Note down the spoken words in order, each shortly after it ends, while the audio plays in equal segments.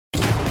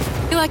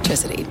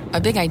Electricity,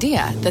 a big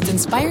idea that's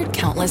inspired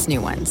countless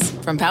new ones.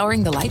 From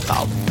powering the light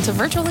bulb to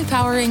virtually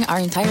powering our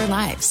entire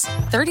lives.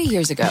 30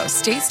 years ago,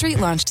 State Street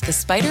launched the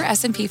Spider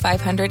S&P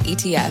 500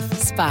 ETF,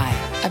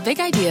 SPY. A big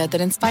idea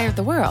that inspired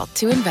the world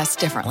to invest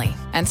differently.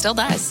 And still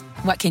does.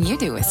 What can you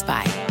do with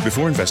SPY?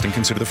 Before investing,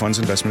 consider the fund's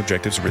investment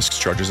objectives, risks,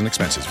 charges, and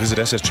expenses. Visit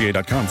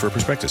ssga.com for a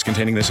prospectus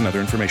containing this and other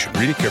information.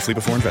 Read it carefully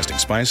before investing.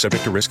 SPY is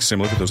subject to risks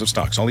similar to those of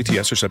stocks. All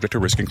ETFs are subject to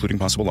risk, including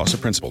possible loss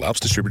of principal. Alps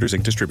Distributors,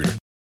 Inc. Distributor.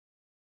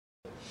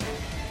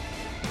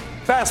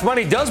 Fast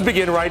Money does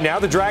begin right now.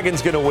 The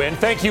Dragon's going to win.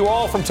 Thank you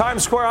all from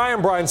Times Square. I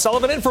am Brian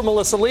Sullivan in for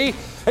Melissa Lee.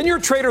 And your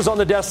traders on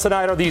the desk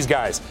tonight are these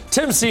guys: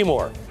 Tim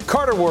Seymour,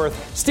 Carter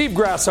Worth, Steve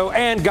Grasso,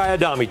 and Guy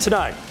Adami.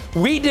 Tonight,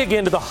 we dig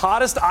into the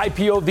hottest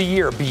IPO of the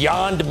year,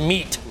 Beyond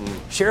Meat.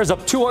 Shares up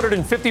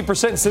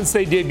 250% since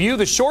they debuted.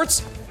 The shorts,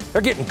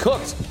 they're getting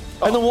cooked.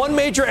 And the one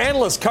major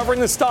analyst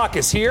covering the stock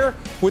is here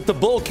with the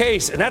bull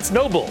case, and that's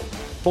no bull.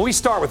 But we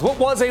start with what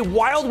was a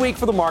wild week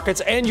for the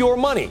markets and your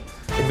money.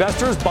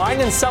 Investors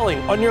buying and selling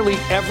on nearly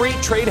every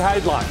trade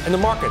headline, and the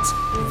markets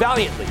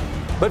valiantly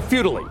but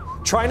futilely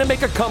trying to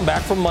make a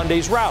comeback from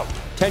Monday's rout.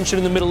 Tension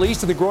in the Middle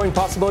East and the growing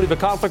possibility of a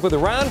conflict with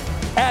Iran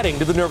adding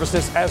to the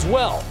nervousness as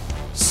well.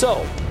 So,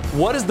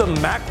 what is the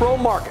macro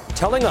market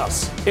telling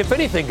us, if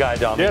anything, Guy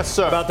Adami, yes,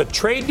 sir, about the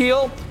trade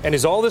deal, and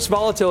is all this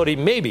volatility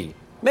maybe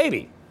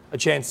a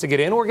chance to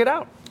get in or get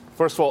out?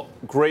 First of all,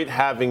 great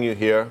having you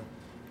here.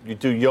 You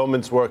do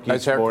yeoman's work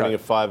each morning at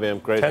 5 a.m.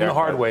 Great. 10 the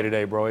hard way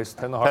today, bros.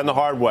 10 the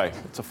hard way.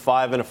 It's a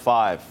 5 and a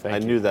 5. I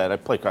knew that. I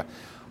play card.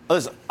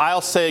 Listen,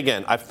 I'll say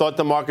again, I've thought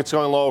the market's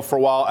going lower for a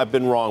while. I've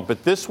been wrong.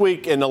 But this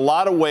week, in a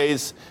lot of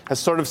ways, has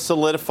sort of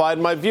solidified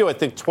my view. I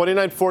think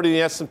 2940 in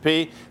the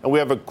S&P, and we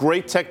have a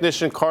great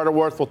technician, Carter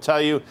Worth, will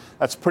tell you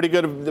that's pretty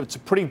good. It's a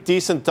pretty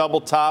decent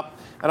double top.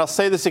 And I'll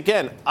say this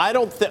again. I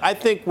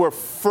think we're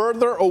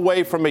further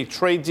away from a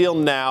trade deal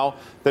now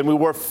than we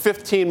were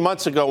 15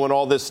 months ago when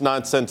all this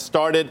nonsense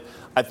started.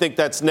 I think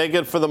that's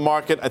negative for the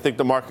market. I think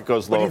the market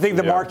goes lower. Do you think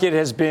the market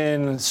has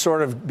been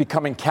sort of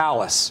becoming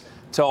callous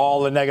to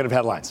all the negative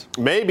headlines?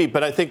 Maybe,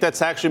 but I think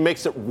that's actually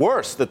makes it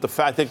worse. That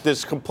I think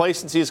this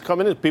complacency is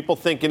coming in. People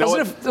think,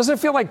 doesn't it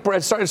feel like,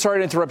 sorry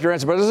to interrupt your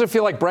answer, but doesn't it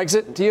feel like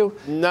Brexit to you?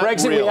 Not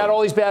Brexit, really. We had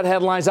all these bad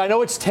headlines. I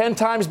know it's 10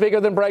 times bigger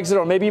than Brexit,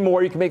 or maybe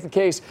more. You can make the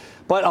case.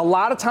 But a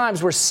lot of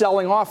times we're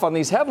selling off on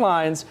these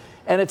headlines,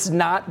 and it's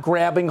not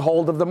grabbing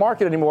hold of the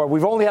market anymore.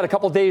 We've only had a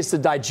couple days to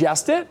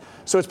digest it,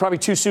 so it's probably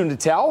too soon to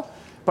tell.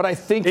 But I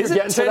think you're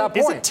getting to that point.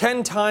 Is it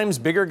 10 times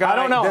bigger, Guy, I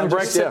don't know. than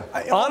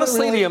Brexit?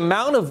 Honestly, the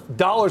amount of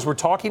dollars we're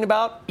talking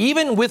about,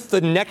 even with the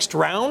next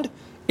round,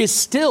 is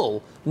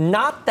still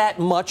not that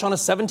much on a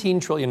 $17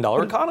 trillion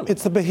economy.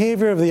 It's the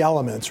behavior of the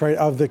elements, right,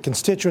 of the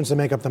constituents that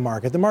make up the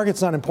market. The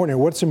market's not important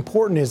here. What's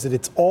important is that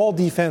it's all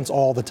defense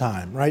all the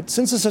time, right?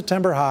 Since the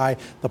September high,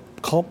 the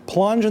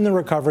plunge in the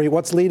recovery,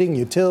 what's leading?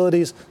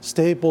 Utilities,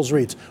 staples,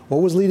 REITs.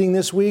 What was leading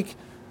this week?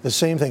 The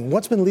same thing.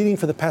 What's been leading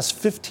for the past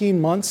 15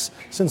 months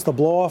since the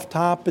blow-off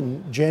top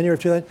in January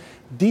of 2000?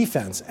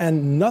 Defense.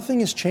 And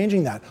nothing is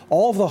changing that.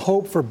 All of the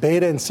hope for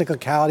beta and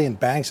cyclicality in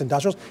banks,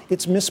 industrials,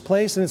 it's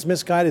misplaced and it's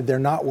misguided. They're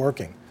not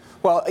working.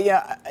 Well,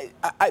 yeah,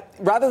 I,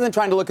 rather than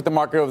trying to look at the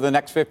market over the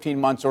next 15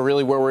 months or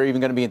really where we're even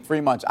going to be in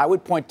 3 months, I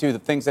would point to the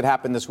things that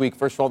happened this week.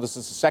 First of all, this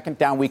is the second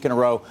down week in a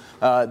row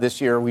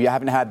this year. We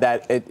haven't had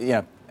that,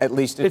 at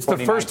least in 2019. It's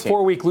the first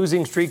 4-week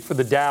losing streak for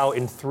the Dow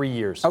in 3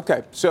 years.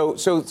 Okay, so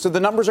the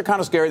numbers are kind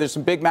of scary. There's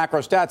some big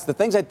macro stats. The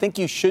things I think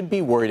you should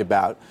be worried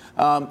about,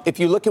 if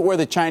you look at where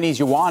the Chinese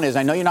yuan is,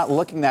 I know you're not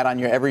looking at that on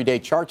your everyday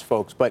charts,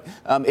 folks, but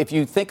if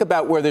you think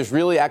about where there's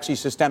really actually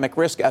systemic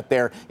risk out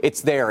there,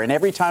 it's there. And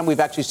every time we've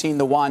actually seen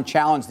the yuan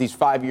challenge these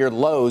 5-year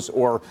lows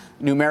or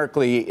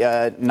numerically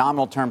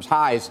nominal terms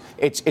highs,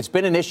 it's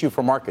been an issue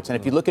for markets. And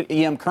if you look at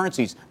EM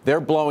currencies, they're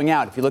blowing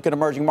out. If you look at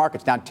emerging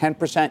markets, down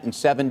 10% in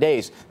 7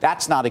 days,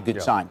 that's not a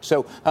good sign.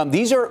 So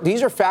these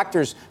are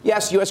factors.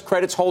 Yes, U.S.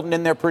 credit's holding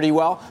in there pretty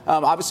well.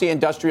 Obviously,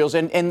 industrials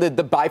and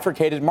the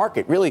bifurcated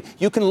market. Really,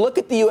 you can look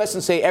at the U.S.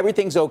 and say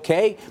everything's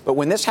okay, but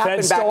when this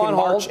happened back in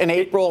March and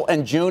April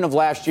and June of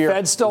last year,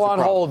 Fed's still on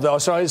hold, though.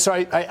 So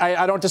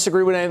I don't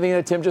disagree with anything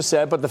that Tim just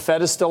said, but the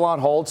Fed is still on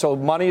hold, so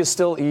money is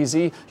still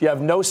easy. You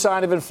have no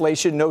sign of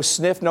inflation, no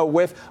sniff, no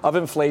whiff of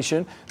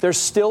inflation. There's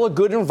still a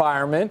good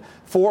environment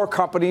for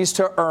companies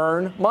to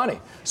earn money.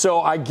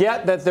 So I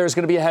get that there's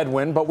going to be a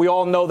headwind, but we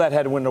all know that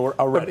headwind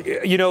already.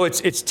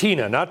 It's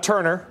Tina, not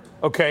Turner.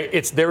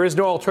 Okay, there is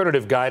no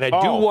alternative, Guy, and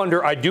I do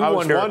wonder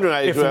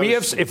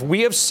if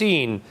we have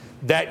seen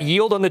that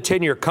yield on the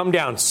 10-year come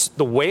down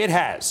the way it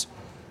has.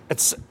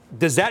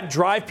 Does that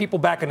drive people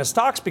back into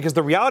stocks? Because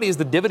the reality is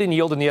the dividend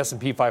yield in the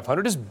S&P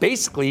 500 is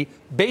basically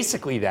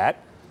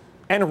that.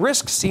 And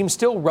risk seems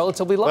still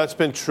relatively low. That's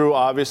been true,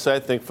 obviously, I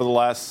think, for the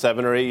last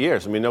 7 or 8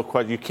 years. I mean, no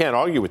question. You can't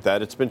argue with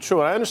that. It's been true.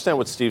 And I understand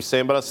what Steve's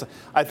saying, but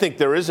I think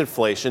there is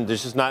inflation.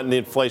 There's just not in the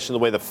inflation the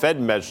way the Fed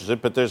measures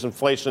it, but there's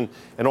inflation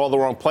in all the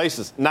wrong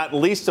places, not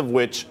least of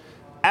which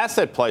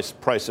asset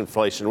price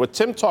inflation. What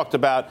Tim talked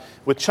about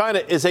with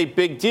China is a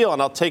big deal.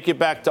 And I'll take you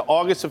back to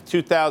August of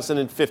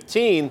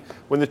 2015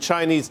 when the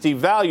Chinese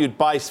devalued.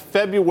 By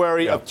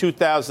February of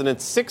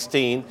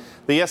 2016,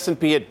 the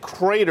S&P had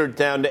cratered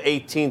down to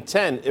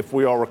 1810, if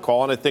we all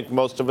recall, and I think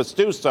most of us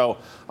do. So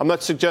I'm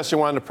not suggesting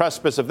we're on the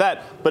precipice of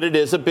that, but it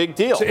is a big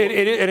deal. So and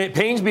it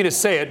pains me to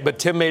say it, but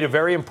Tim made a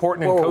very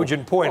important and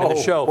cogent point in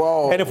the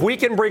show. And if we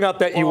can bring up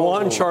that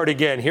yuan chart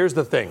again, here's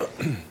the thing.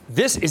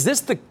 Is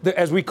this the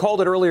as we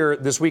called it earlier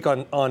this week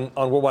on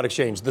Worldwide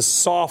Exchange, the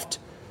soft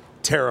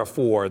tariff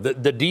war, the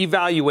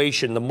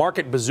devaluation, the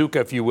market bazooka,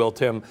 if you will,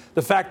 Tim,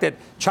 the fact that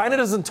China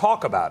doesn't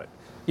talk about it.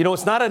 You know,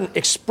 it's not an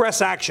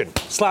express action,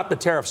 slap the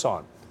tariffs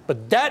on.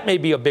 But that may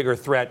be a bigger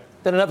threat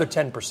than another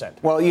 10%.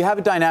 Well, you have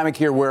a dynamic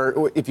here where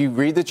if you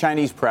read the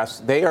Chinese press,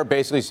 they are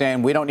basically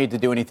saying we don't need to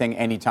do anything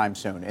anytime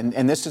soon.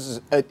 And this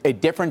is a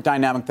different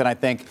dynamic than I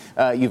think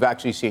you've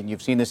actually seen.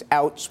 You've seen this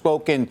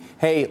outspoken,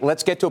 hey,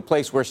 let's get to a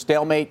place where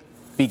stalemate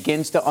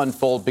begins to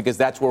unfold because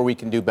that's where we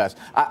can do best.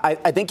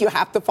 I think you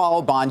have to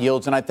follow bond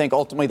yields, and I think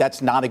ultimately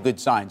that's not a good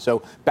sign.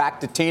 So back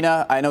to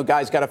Tina. I know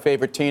guys got a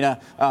favorite Tina.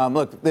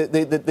 Look,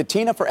 the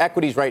Tina for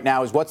equities right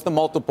now is what's the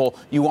multiple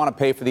you want to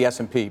pay for the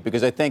S&P?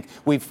 Because I think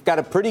we've got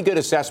a pretty good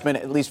assessment,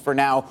 at least for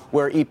now,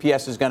 where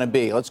EPS is going to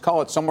be. Let's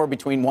call it somewhere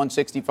between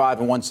 165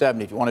 and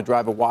 170 if you want to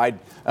drive a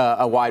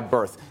wide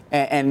berth.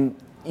 And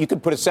you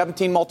could put a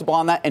 17 multiple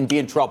on that and be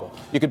in trouble.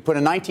 You could put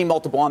a 19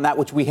 multiple on that,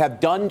 which we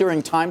have done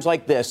during times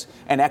like this,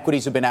 and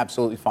equities have been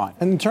absolutely fine.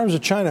 And in terms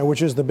of China,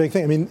 which is the big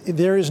thing, I mean,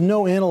 there is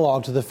no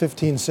analog to the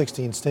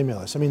 15-16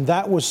 stimulus. I mean,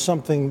 that was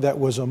something that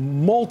was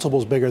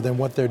multiples bigger than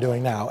what they're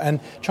doing now. And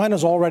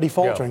China's already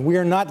faltering. Yeah. We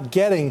are not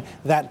getting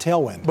that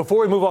tailwind. Before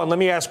we move on, let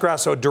me ask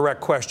Grasso a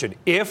direct question.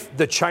 If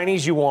the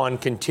Chinese yuan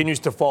continues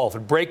to fall, if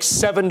it breaks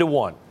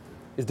 7-1,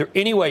 is there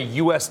any way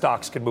U.S.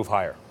 stocks can move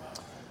higher?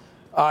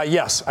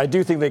 Yes, I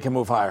do think they can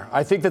move higher.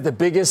 I think that the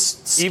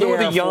biggest scare even with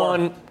the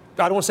yuan,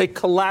 I don't want to say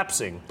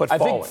collapsing, but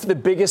falling. I think the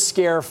biggest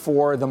scare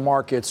for the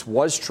markets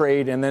was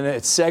trade, and then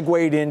it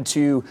segued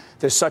into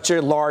there's such a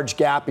large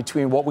gap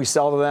between what we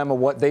sell to them and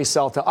what they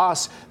sell to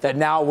us that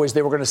now was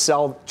they were going to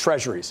sell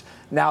treasuries.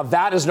 Now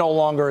that is no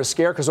longer a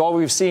scare because all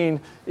we've seen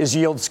is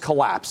yields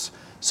collapse.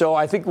 So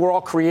I think we're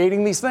all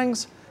creating these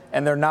things,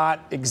 and they're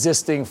not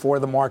existing for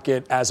the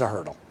market as a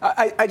hurdle.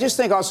 I just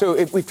think also,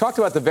 we've talked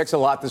about the VIX a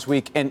lot this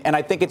week, and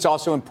I think it's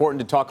also important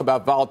to talk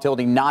about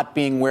volatility not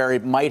being where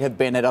it might have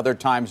been at other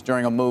times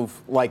during a move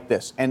like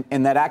this. And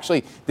that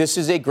actually, this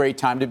is a great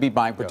time to be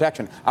buying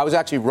protection. Yeah. I was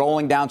actually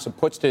rolling down some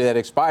puts today that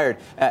expired,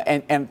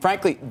 and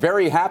frankly,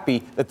 very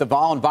happy that the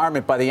vol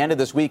environment by the end of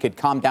this week had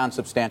calmed down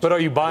substantially. But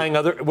are you buying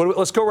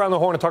let's go around the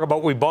horn and talk about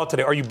what we bought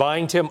today. Are you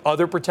buying, Tim,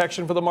 other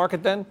protection for the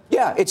market then?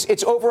 Yeah,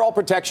 it's overall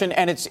protection,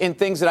 and it's in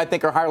things that I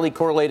think are highly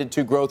correlated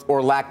to growth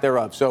or lack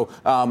thereof. So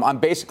I'm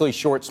basically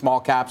short small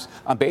caps.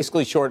 I'm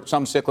basically short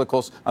some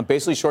cyclicals. I'm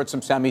basically short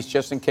some semis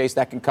just in case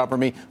that can cover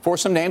me for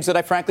some names that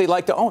I frankly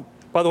like to own.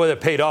 By the way,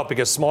 that paid off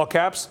because small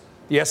caps,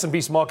 the S&P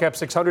Small Cap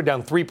 600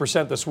 down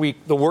 3% this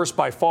week, the worst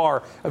by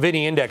far of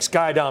any index.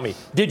 Guy Adami,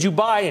 did you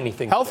buy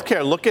anything?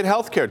 Healthcare. Look at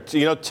healthcare.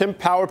 You know, Tim,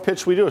 Power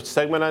Pitch. We do a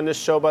segment on this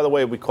show, by the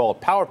way. We call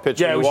it Power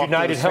Pitch. Yeah, it was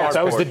United Health.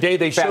 That was the day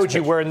they showed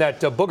you wearing that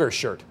booger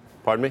shirt.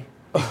 Pardon me?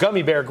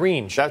 Gummy bear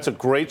green shirt. That's a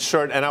great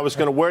shirt, and I was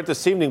going to wear it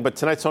this evening, but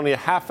tonight's only a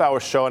half-hour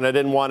show, and I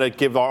didn't want to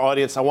give our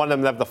audience. I wanted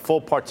them to have the full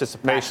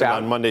participation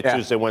on Monday,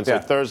 Tuesday, Wednesday,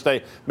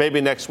 Thursday,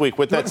 maybe next week.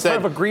 With that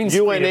said, a green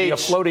screen, a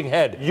floating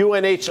head.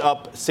 UNH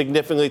up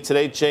significantly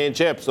today.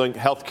 J&J up, so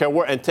healthcare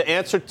war. And to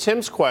answer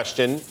Tim's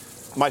question,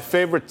 my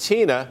favorite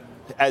Tina,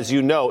 as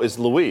you know, is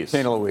Louise.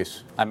 Tina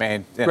Louise. I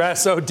mean,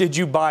 Grasso, did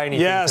you buy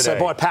anything Yes, today? I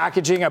bought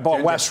packaging. I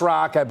bought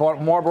WestRock. I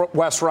bought more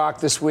WestRock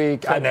this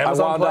week. I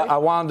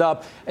wound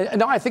up.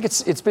 No, I think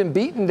it's been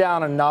beaten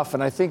down enough,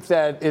 and I think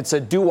that it's a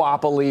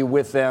duopoly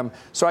with them.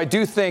 So I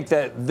do think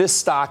that this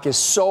stock is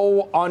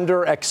so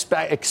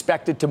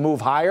expected to move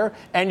higher,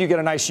 and you get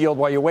a nice yield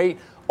while you wait.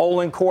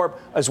 Olin Corp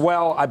as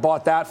well. I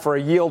bought that for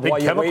a yield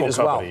while you wait as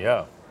well.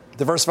 Yeah.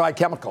 Diversified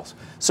Chemicals.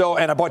 So,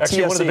 and I bought actually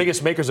TSE. one of the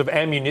biggest makers of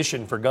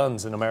ammunition for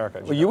guns in America.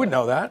 Well, you would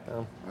know that.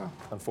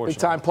 Unfortunately.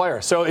 Big-time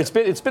player. So it's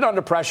been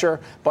under pressure,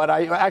 but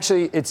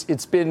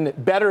it's been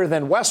better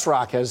than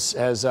WestRock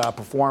has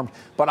performed.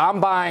 But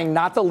I'm buying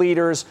not the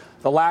leaders,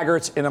 the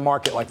laggards in a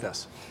market like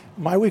this.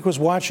 My week was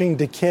watching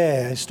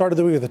decay. I started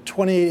the week with a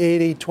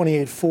 2880,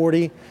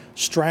 2840.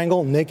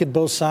 Strangle, naked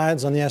both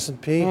sides on the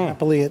S&P.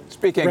 Happily, it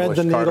Speak thread English,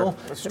 the needle.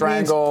 Carter.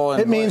 Strangle.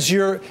 It means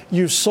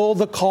you've sold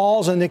the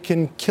calls and it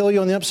can kill you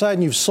on the upside,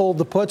 and you've sold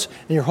the puts,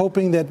 and you're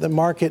hoping that the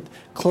market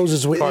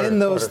closes within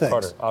those things.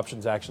 Carter,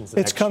 options, actions.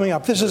 It's coming show.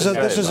 up. This is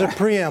a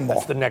preamble.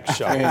 That's the next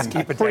show. Let's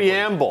keep it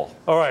preamble.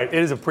 All right, it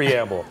is a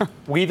preamble.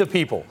 We the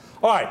people.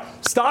 All right,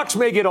 stocks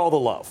may get all the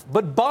love,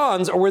 but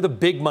bonds are where the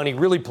big money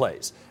really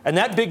plays. And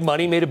that big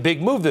money made a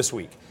big move this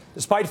week.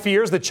 Despite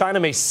fears that China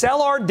may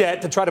sell our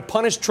debt to try to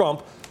punish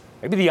Trump,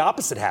 maybe the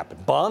opposite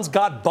happened. Bonds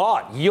got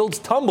bought. Yields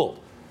tumbled.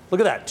 Look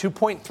at that,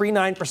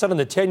 2.39% on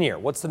the 10-year.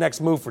 What's the next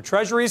move for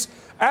Treasuries?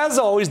 As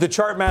always, the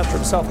chart master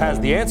himself has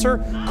the answer.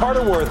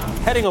 Carter Worth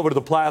heading over to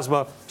the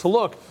plasma to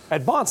look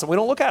at bonds that we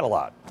don't look at a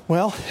lot.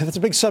 Well, that's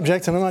a big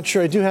subject, and I'm not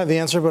sure I do have the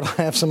answer, but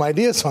I have some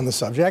ideas on the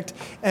subject.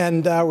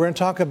 And we're going to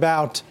talk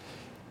about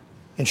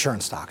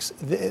insurance stocks.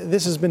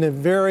 This has been a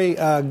very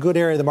good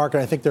area of the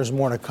market. I think there's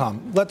more to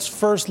come. Let's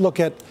first look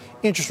at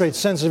interest rate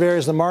sensitive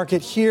areas of the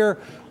market. Here,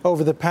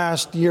 over the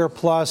past year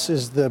plus,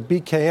 is the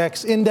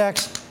BKX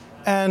index.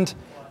 And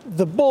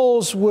the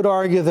bulls would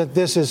argue that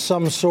this is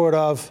some sort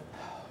of,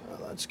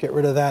 let's get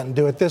rid of that and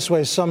do it this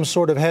way, some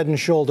sort of head and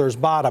shoulders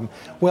bottom.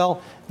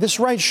 Well, this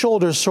right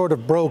shoulder is sort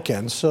of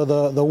broken, so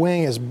the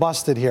wing is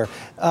busted here.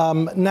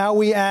 Now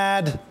we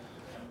add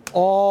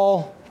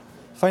all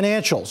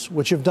financials,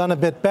 which have done a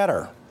bit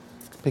better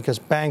because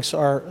banks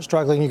are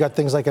struggling. You got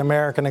things like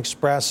American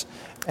Express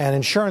and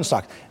insurance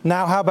stocks.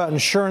 Now, how about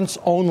insurance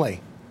only?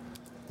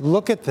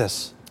 Look at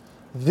this.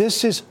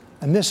 This is,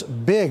 and this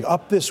big,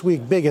 up this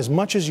week, big, as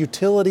much as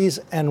utilities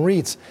and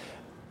REITs.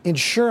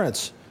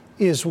 Insurance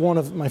is one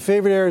of my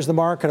favorite areas of the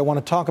market. I want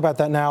to talk about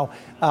that now.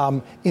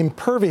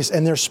 Impervious,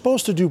 and they're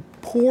supposed to do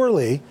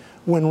poorly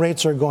when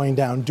rates are going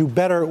down, do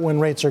better when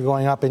rates are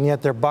going up, and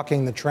yet they're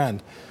bucking the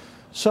trend.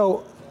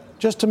 So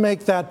just to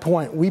make that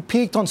point, we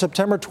peaked on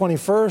September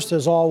 21st,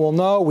 as all will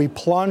know. We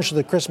plunged to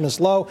the Christmas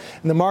low,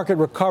 and the market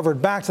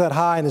recovered back to that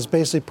high and is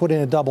basically put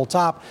in a double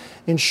top.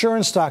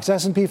 Insurance stocks,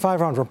 S&P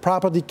 500,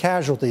 property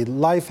casualty,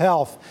 life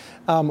health,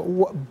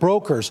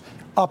 brokers,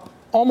 up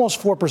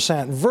almost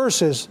 4%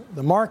 versus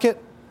the market,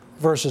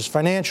 versus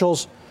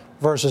financials,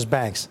 versus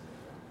banks.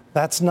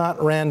 That's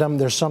not random.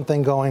 There's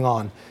something going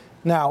on.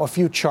 Now, a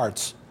few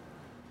charts.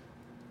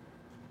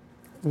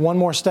 One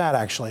more stat,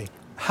 actually.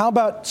 How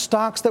about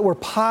stocks that were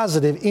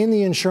positive in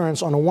the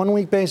insurance on a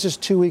 1-week basis,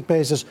 2-week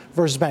basis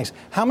versus banks?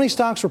 How many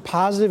stocks were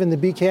positive in the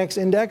BKX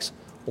index?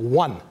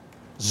 1,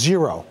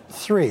 0,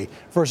 3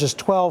 versus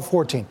 12,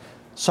 14.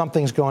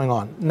 Something's going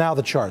on. Now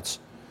the charts.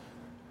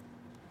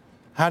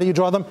 How do you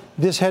draw them?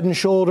 This head and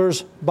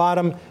shoulders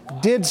bottom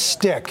did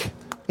stick.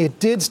 It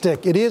did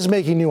stick. It is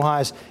making new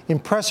highs.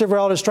 Impressive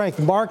relative strength.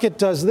 Market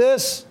does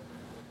this,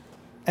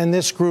 and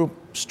this group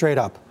straight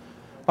up.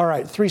 All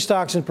right, 3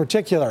 stocks in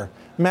particular.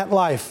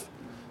 MetLife.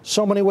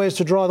 So many ways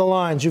to draw the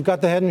lines. You've got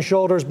the head and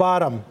shoulders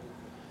bottom.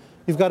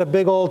 You've got a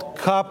big old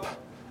cup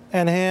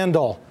and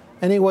handle.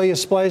 Any way you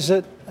splice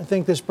it, I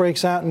think this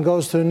breaks out and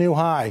goes to a new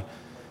high.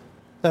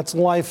 That's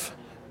life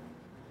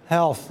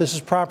health. This is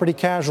property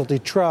casualty.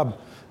 Chubb.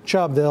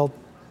 They'll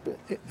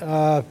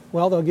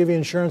give you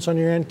insurance on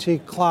your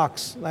antique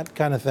clocks, that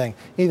kind of thing.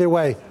 Either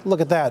way,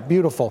 look at that.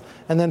 Beautiful.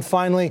 And then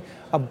finally,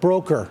 a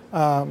broker,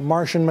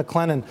 Marsh &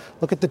 McLennan.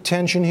 Look at the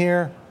tension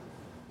here.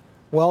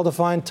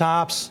 Well-defined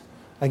tops.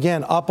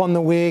 Again, up on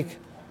the week.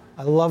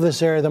 I love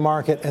this area of the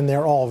market, and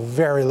they're all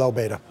very low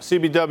beta.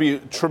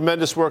 CBW,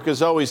 tremendous work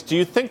as always. Do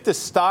you think the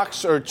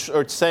stocks are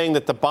saying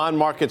that the bond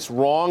market's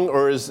wrong,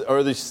 or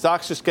are the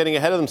stocks just getting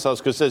ahead of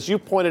themselves? Because as you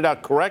pointed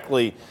out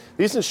correctly,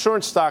 these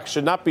insurance stocks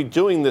should not be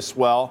doing this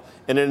well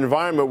in an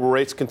environment where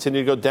rates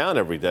continue to go down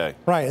every day.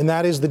 Right, and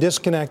that is the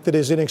disconnect that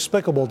is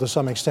inexplicable to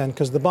some extent,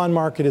 because the bond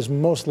market is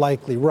most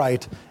likely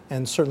right,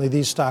 and certainly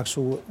these stocks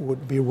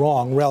would be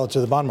wrong relative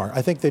to the bond market.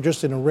 I think they're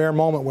just in a rare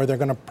moment where they're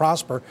going to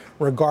prosper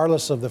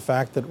regardless of the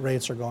fact that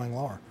rates are going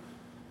lower.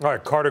 All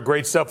right, Carter,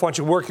 great stuff. Why don't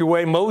you work your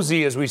way,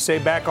 mosey, as we say,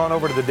 back on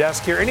over to the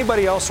desk here.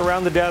 Anybody else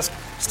around the desk?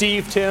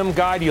 Steve, Tim,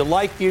 Guy, do you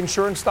like the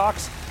insurance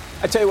stocks?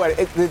 I tell you what,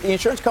 the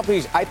insurance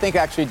companies, I think,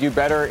 actually do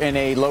better in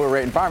a lower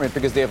rate environment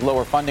because they have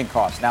lower funding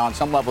costs. Now, on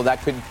some level,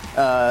 that could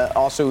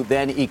also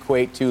then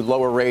equate to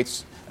lower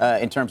rates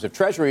in terms of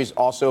treasuries,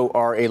 also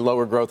are a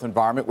lower growth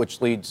environment, which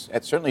leads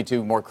certainly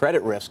to more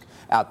credit risk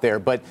out there.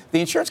 But the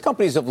insurance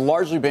companies have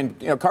largely been,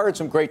 Carter had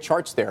some great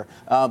charts there,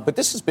 but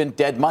this has been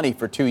dead money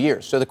for 2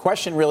 years. So the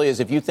question really is,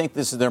 if you think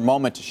this is their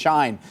moment to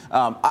shine,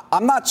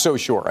 I'm not so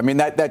sure. I mean,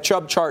 that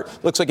Chubb chart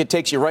looks like it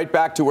takes you right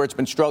back to where it's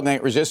been struggling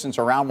at resistance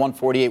around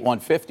 148,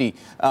 150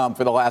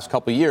 for the last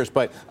couple of years.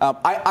 But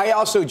I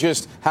also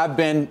just have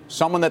been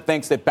someone that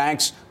thinks that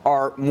banks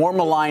are more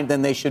maligned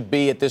than they should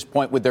be at this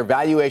point with their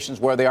valuations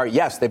where they are.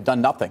 Yes, they've done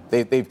nothing.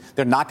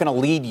 They're not going to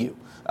lead you.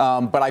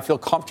 But I feel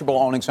comfortable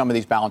owning some of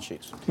these balance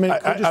sheets. I mean,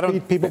 it could just be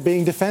people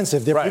being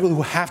defensive. There are people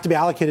who have to be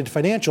allocated to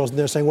financials, and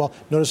they're saying, well,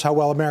 notice how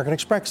well American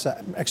Express.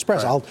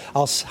 Right.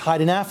 I'll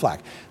hide in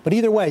Aflac. But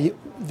either way,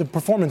 the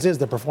performance is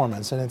the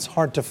performance, and it's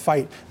hard to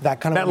fight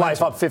that kind of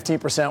MetLife up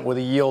 15% with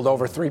a yield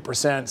over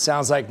 3%.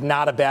 Sounds like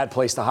not a bad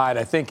place to hide.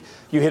 I think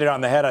you hit it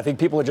on the head. I think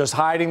people are just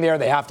hiding there.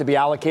 They have to be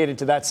allocated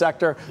to that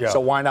sector, so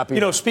why not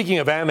be speaking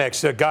of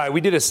Amex, Guy,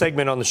 we did a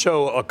segment on the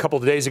show a couple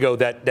of days ago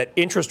that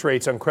interest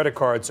rates on credit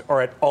cards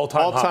are at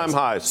all-time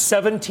highs.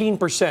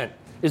 17%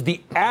 is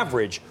the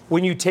average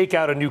when you take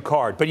out a new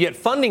card, but yet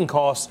funding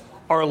costs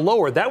are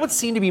lower. That would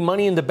seem to be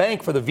money in the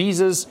bank for the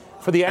Visas,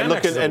 for the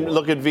Amex. And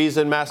look at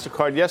Visa and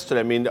MasterCard yesterday.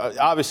 I mean,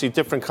 obviously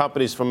different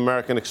companies from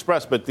American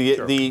Express, but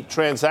the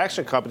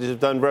transaction companies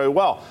have done very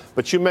well.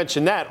 But you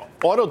mentioned that.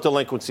 Auto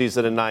delinquencies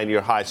at a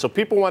 9-year high. So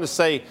people want to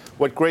say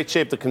what great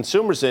shape the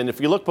consumer's in.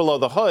 If you look below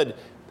the hood,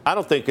 I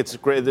don't think it's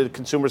great. The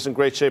consumer's in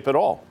great shape at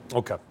all.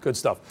 Okay, good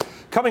stuff.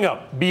 Coming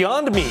up,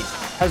 Beyond Meat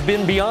has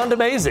been beyond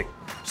amazing.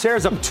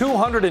 Shares up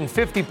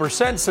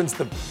 250% since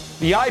the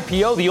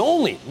IPO. The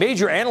only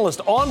major analyst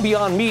on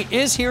Beyond Meat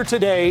is here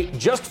today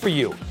just for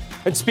you.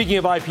 And speaking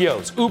of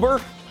IPOs, Uber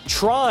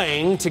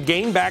trying to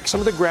gain back some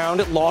of the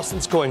ground it lost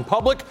since going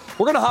public.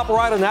 We're going to hop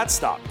right on that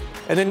stock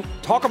and then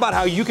talk about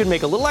how you can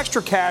make a little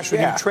extra cash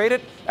when you trade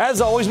it.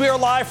 As always, we are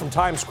live from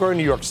Times Square in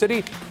New York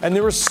City, and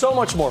there is so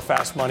much more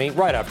Fast Money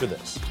right after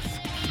this.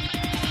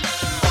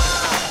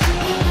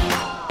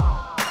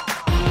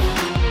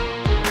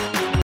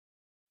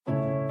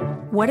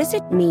 What does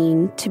it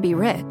mean to be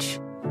rich?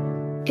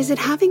 Is it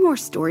having more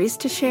stories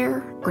to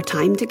share or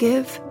time to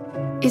give?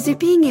 Is it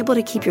being able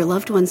to keep your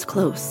loved ones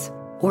close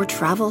or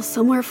travel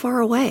somewhere far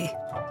away?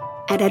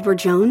 At Edward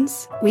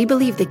Jones, we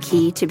believe the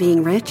key to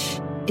being rich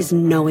is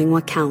knowing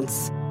what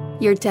counts.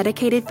 Your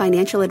dedicated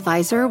financial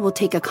advisor will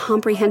take a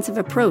comprehensive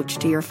approach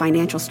to your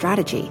financial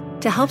strategy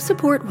to help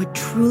support what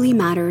truly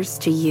matters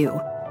to you.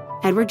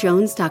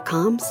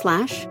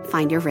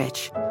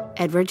 EdwardJones.com/findyourrich.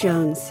 Edward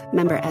Jones,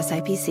 member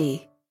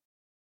SIPC.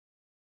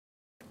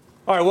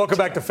 All right, welcome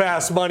back to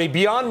Fast Money.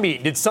 Beyond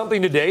Meat did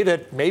something today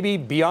that may be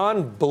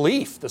beyond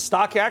belief. The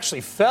stock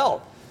actually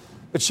fell.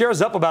 It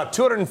shares up about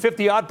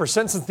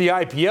 250-odd% since the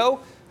IPO,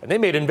 and they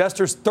made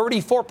investors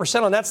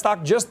 34% on that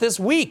stock just this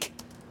week.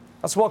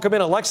 Let's welcome in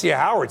Alexia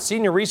Howard,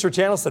 senior research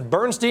analyst at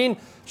Bernstein.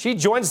 She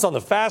joins us on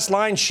the fast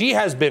line. She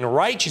has been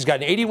right. She's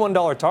got an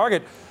 $81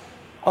 target.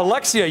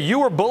 Alexia, you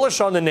were bullish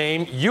on the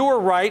name. You were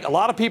right. A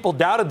lot of people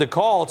doubted the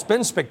call. It's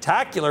been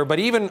spectacular, but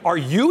are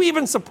you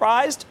even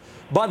surprised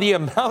by the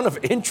amount of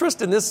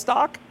interest in this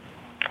stock?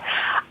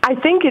 I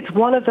think it's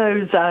one of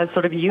those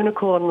sort of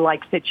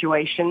unicorn-like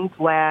situations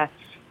where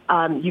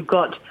you've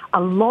got a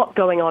lot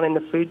going on in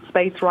the food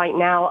space right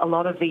now. A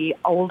lot of the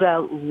older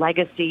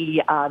legacy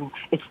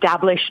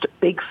established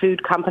big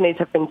food companies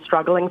have been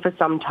struggling for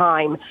some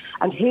time.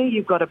 And here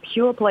you've got a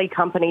pure play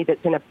company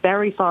that's in a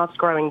very fast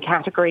growing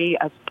category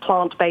of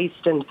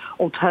plant-based and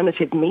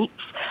alternative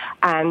meats.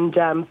 And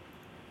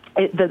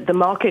the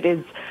market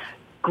is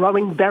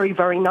growing very,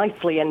 very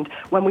nicely. And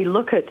when we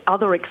look at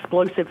other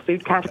explosive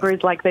food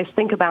categories like this,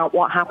 think about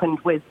what happened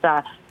with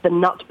the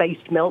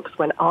nut-based milks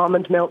when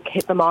almond milk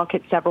hit the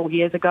market several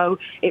years ago.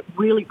 It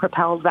really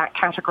propelled that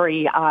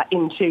category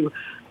into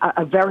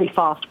a very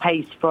fast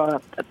pace for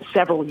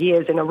several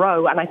years in a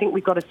row. And I think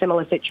we've got a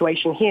similar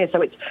situation here.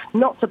 So it's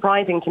not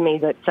surprising to me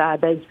that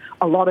there's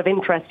a lot of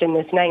interest in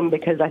this name,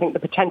 because I think the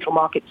potential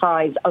market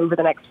size over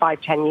the next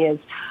 5-10 years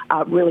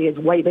really is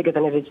way bigger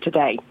than it is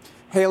today.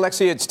 Hey,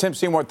 Alexia, it's Tim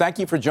Seymour. Thank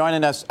you for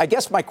joining us. I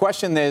guess my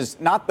question is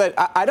not that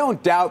I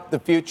don't doubt the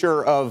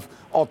future of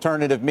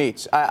alternative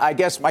meats. I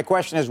guess my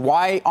question is,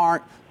 why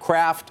aren't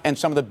Kraft and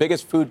some of the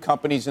biggest food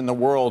companies in the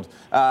world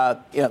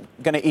going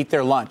to eat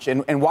their lunch?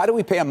 And why do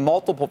we pay a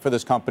multiple for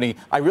this company?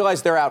 I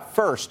realize they're out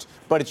first,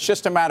 but it's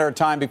just a matter of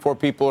time before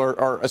people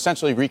are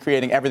essentially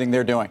recreating everything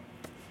they're doing.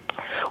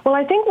 Well,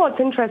 I think what's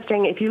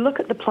interesting, if you look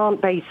at the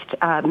plant-based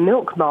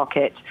milk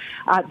market,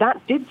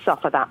 that did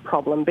suffer that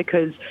problem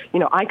because,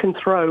 I can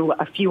throw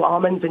a few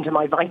almonds into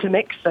my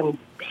Vitamix and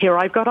here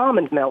I've got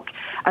almond milk.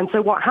 And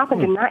so what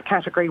happened in that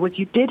category was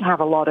you did have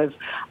a lot of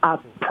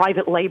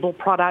private label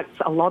products.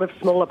 A lot of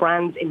smaller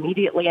brands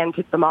immediately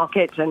entered the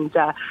market and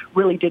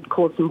really did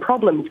cause some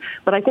problems.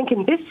 But I think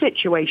in this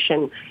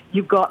situation,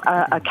 you've got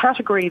a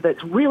category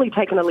that's really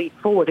taken a leap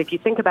forward. If you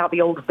think about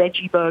the old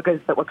veggie burgers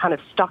that were kind of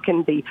stuck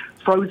in the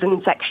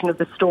frozen section of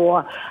the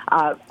store,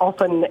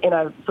 often in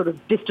a sort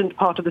of distant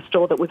part of the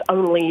store that was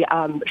only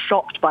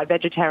shopped by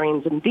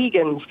vegetarians and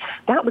vegans,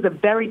 that was a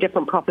very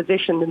different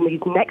proposition than these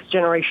next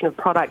generation of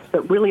products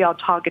that really are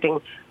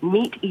targeting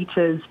meat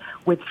eaters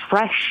with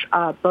fresh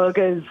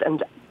burgers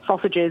and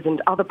sausages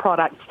and other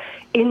products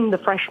in the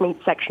fresh meat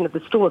section of the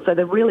store. So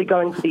they're really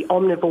going for the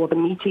omnivore, the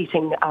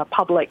meat-eating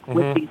public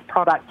with these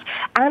products.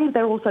 And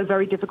they're also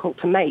very difficult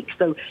to make.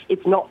 So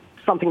it's not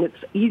something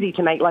that's easy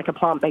to make like a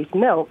plant-based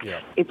milk. Yeah.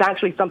 It's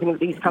actually something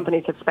that these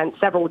companies have spent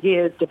several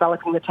years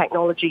developing the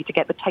technology to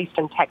get the taste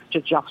and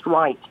texture just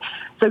right.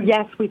 So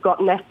yes, we've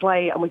got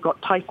Nestle and we've got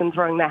Tyson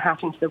throwing their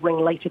hat into the ring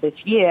later this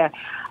year.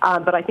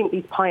 But I think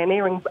these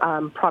pioneering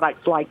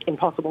products like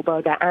Impossible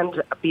Burger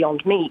and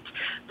Beyond Meat,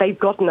 they've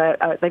gotten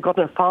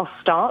a fast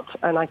start.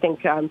 And I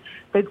think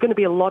there's going to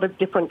be a lot of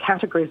different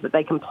categories that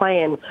they can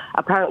play in.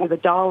 Apparently the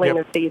darling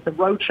of the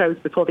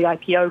roadshows before the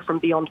IPO from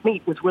Beyond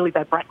Meat was really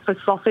their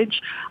breakfast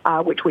sausage,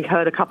 which we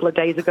heard a couple of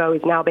days ago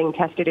is now being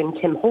tested in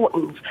Tim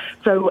Hortons.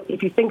 So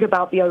if you think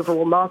about the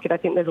overall market, I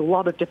think there's a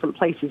lot of different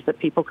places that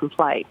people can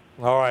play.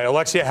 All right,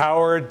 Alexia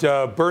Howard,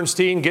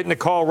 Bernstein, getting a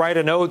call right.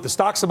 I know the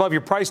stock's above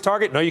your price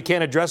target. No, you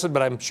can't address it,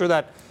 but I'm sure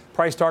that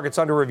price target's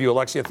under review.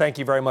 Alexia, thank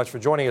you very much for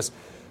joining us.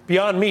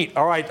 Beyond Meat,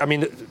 all right, I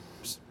mean,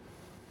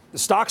 the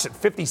stock's at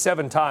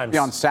 57 times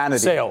Beyond sanity.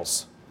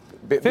 Sales.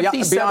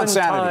 57 beyond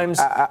times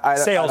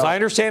sales. I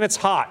understand it's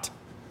hot,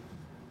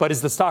 but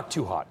is the stock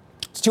too hot?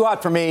 It's too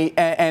hot for me.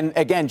 And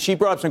again, she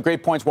brought up some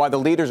great points why the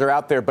leaders are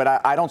out there,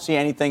 but I don't see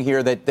anything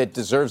here that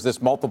deserves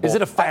this multiple. Is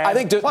it a fad? I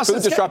think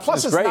food disruption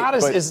is great.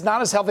 It's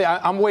not as healthy.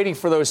 I'm waiting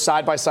for those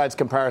side-by-side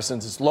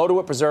comparisons. It's loaded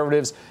with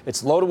preservatives.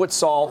 It's loaded with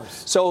salt.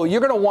 So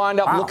you're going to wind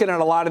up looking at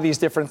a lot of these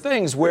different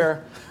things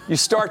where you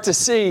start to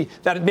see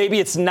that maybe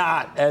it's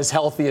not as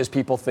healthy as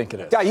people think it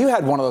is. Yeah, you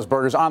had one of those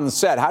burgers on the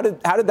set. How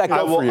did that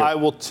go for you? I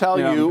will tell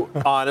you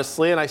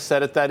honestly, and I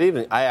said it that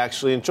evening, I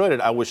actually enjoyed it.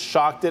 I was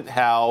shocked at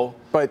how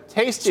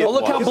tasty it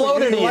was. Look how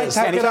bloated he is.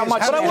 And how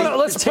much.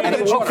 Let's put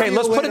it. Okay,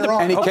 let's put it.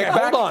 Okay,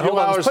 hold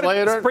on.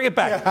 Let's bring it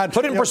back. Yeah,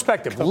 put it in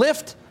perspective.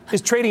 Lyft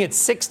is trading at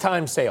 6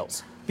 times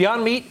sales.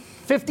 Beyond Meat,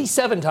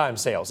 57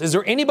 times sales. Is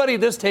there anybody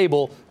at this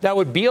table that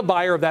would be a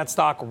buyer of that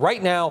stock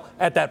right now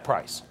at that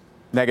price?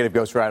 Negative,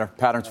 Ghost Rider.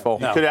 Pattern's full.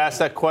 You could ask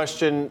that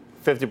question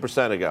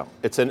 50% ago.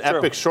 It's an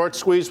epic short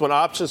squeeze. When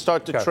options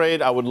start to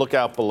trade, I would look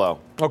out below.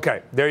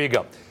 Okay, there you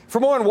go. For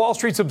more on Wall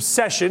Street's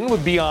obsession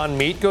with Beyond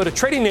Meat, go to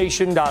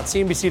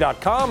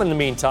tradingnation.cnbc.com. In the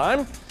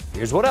meantime,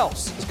 here's what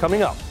else is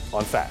coming up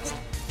on Fast.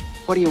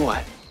 What do you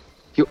want?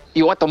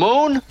 You want the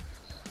moon?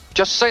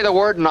 Just say the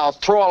word and I'll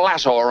throw a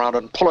lasso around it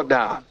and pull it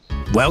down.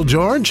 Well,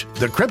 George,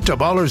 the crypto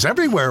ballers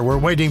everywhere were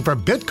waiting for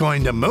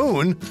Bitcoin to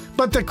moon,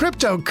 but the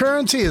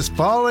cryptocurrency is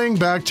falling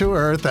back to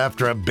earth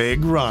after a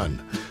big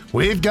run.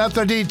 We've got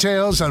the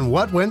details on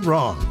what went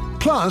wrong.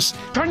 Plus,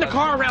 Turn the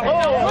car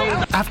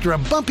around. after a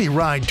bumpy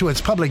ride to its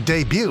public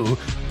debut,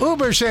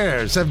 Uber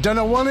shares have done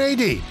a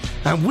 180,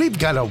 and we've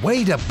got a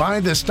way to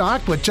buy the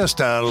stock with just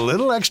a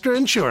little extra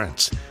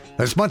insurance.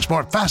 There's much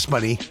more Fast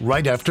Money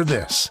right after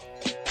this.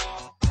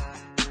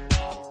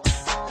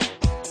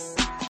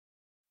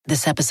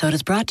 This episode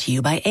is brought to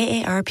you by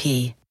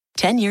AARP.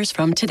 10 years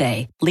from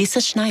today,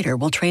 Lisa Schneider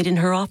will trade in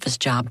her office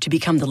job to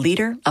become the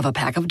leader of a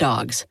pack of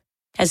dogs.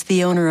 As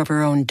the owner of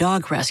her own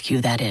dog rescue,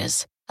 that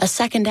is. A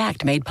second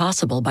act made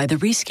possible by the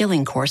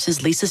reskilling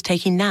courses Lisa's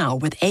taking now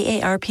with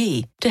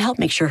AARP to help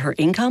make sure her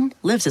income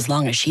lives as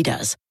long as she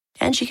does.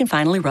 And she can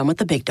finally run with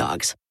the big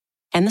dogs.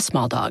 And the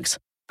small dogs,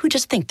 who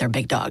just think they're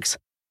big dogs.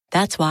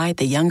 That's why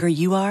the younger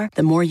you are,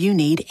 the more you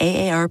need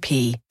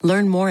AARP.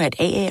 Learn more at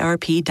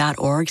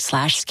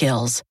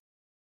aarp.org/skills.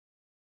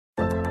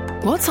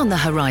 What's on the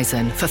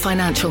horizon for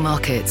financial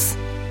markets?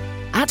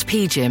 At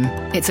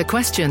PGIM, it's a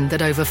question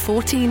that over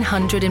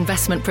 1,400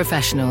 investment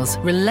professionals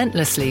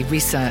relentlessly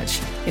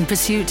research in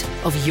pursuit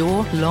of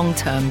your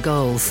long-term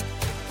goals.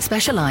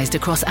 Specialized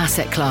across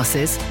asset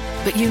classes,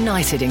 but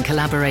united in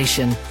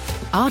collaboration,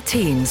 our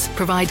teams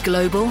provide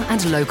global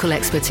and local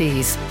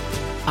expertise.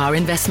 Our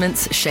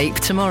investments shape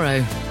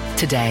tomorrow,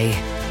 today.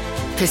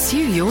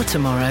 Pursue your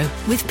tomorrow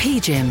with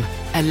PGIM,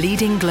 a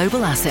leading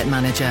global asset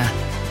manager.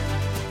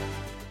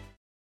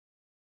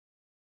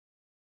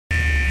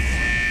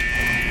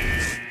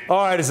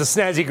 All right, as the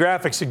snazzy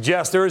graphic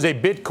suggests, there is a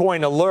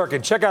Bitcoin alert.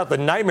 And check out the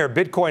nightmare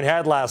Bitcoin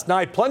had last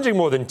night, plunging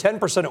more than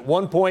 10% at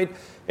one point,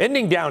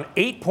 ending down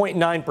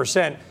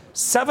 8.9%,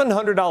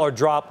 $700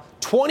 drop,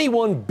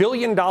 $21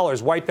 billion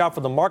wiped out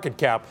from the market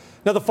cap.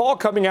 Now, the fall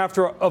coming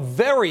after a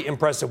very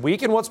impressive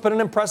week and what's been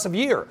an impressive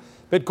year.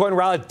 Bitcoin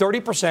rallied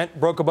 30%,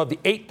 broke above the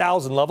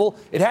 8,000 level.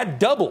 It had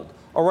doubled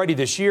already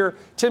this year.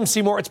 Tim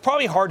Seymour, it's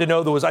probably hard to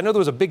know. I know there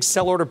was a big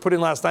sell order put in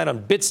last night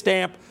on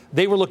Bitstamp.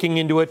 They were looking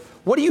into it.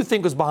 What do you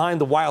think was behind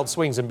the wild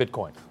swings in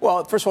Bitcoin?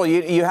 Well, first of all,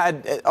 you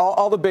had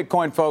all the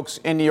Bitcoin folks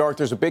in New York.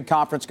 There's a big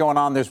conference going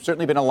on. There's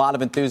certainly been a lot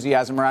of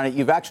enthusiasm around it.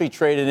 You've actually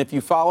traded, if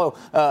you follow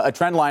a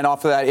trend line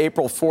off of that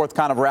April 4th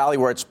kind of rally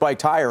where it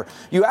spiked higher,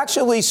 you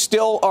actually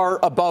still are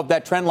above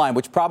that trend line,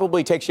 which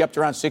probably takes you up to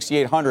around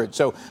 6,800.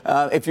 So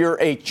if you're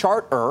a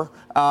charter,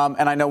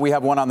 and I know we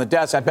have one on the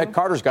desk, I bet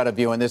Carter's got a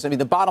view on this. I mean,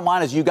 the bottom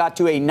line is you got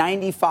to a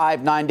 95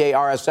 9-day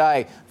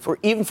RSI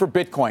even for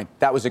Bitcoin.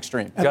 That was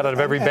extreme. Got out of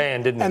every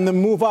band, didn't it? And the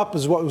move up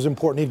is what was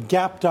important. It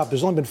gapped up.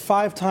 There's only been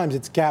 5 times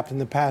it's gapped in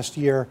the past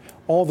year.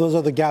 All those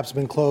other gaps have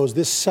been closed.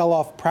 This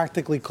sell-off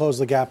practically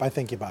closed the gap. I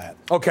think you buy it.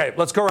 Okay,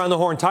 let's go around the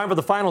horn. Time for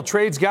the final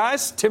trades,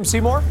 guys. Tim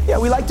Seymour? Yeah,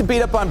 we like to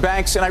beat up on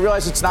banks, and I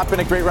realize it's not been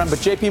a great run, but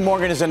J.P.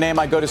 Morgan is a name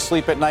I go to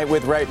sleep at night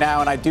with right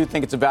now, and I do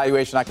think it's a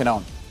valuation I can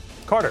own.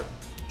 Carter?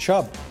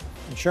 Chubb,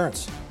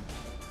 insurance.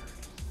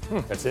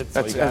 That's it.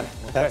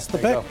 That's the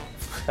pick.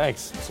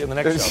 Thanks. See you in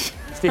the next show.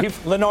 Steve?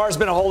 Lennar's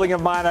been a holding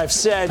of mine. I've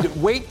said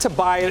wait to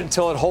buy it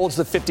until it holds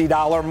the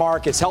 $50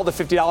 mark. It's held the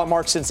 $50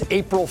 mark since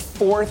April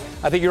 4th.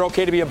 I think you're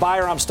okay to be a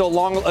buyer. I'm still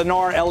long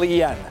Lennar,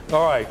 LEN.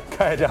 All right.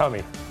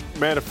 Kayadami.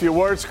 Man, a few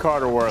words,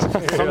 Carter Worth.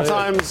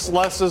 Sometimes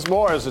less is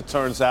more, as it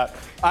turns out.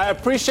 I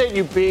appreciate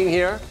you being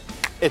here.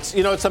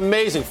 It's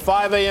amazing.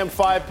 5 a.m.,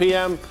 5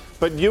 p.m.,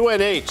 but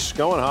UNH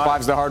going high.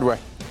 5's the hard way.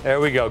 There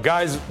we go.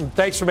 Guys,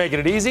 thanks for making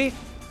it easy.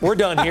 We're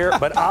done here,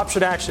 but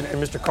Option Action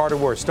and Mr. Carter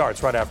Worth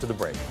starts right after the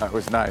break. That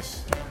was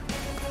nice.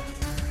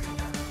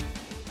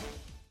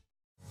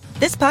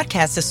 This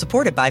podcast is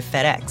supported by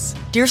FedEx.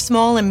 Dear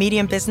small and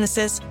medium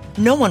businesses,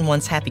 no one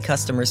wants happy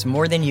customers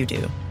more than you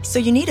do. So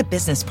you need a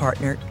business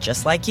partner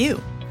just like you.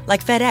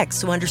 Like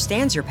FedEx, who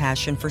understands your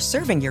passion for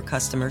serving your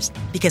customers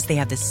because they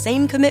have the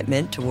same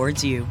commitment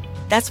towards you.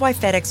 That's why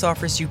FedEx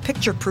offers you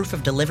picture proof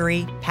of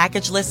delivery,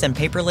 packageless and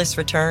paperless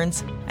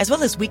returns, as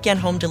well as weekend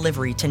home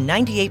delivery to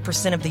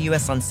 98% of the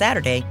U.S. on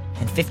Saturday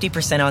and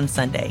 50% on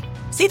Sunday.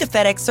 See the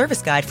FedEx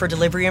service guide for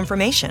delivery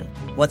information.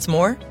 What's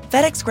more,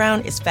 FedEx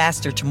Ground is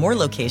faster to more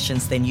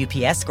locations than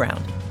UPS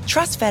Ground.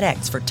 Trust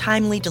FedEx for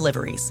timely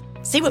deliveries.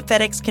 See what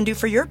FedEx can do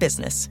for your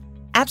business.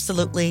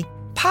 Absolutely,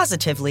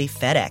 positively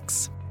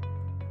FedEx.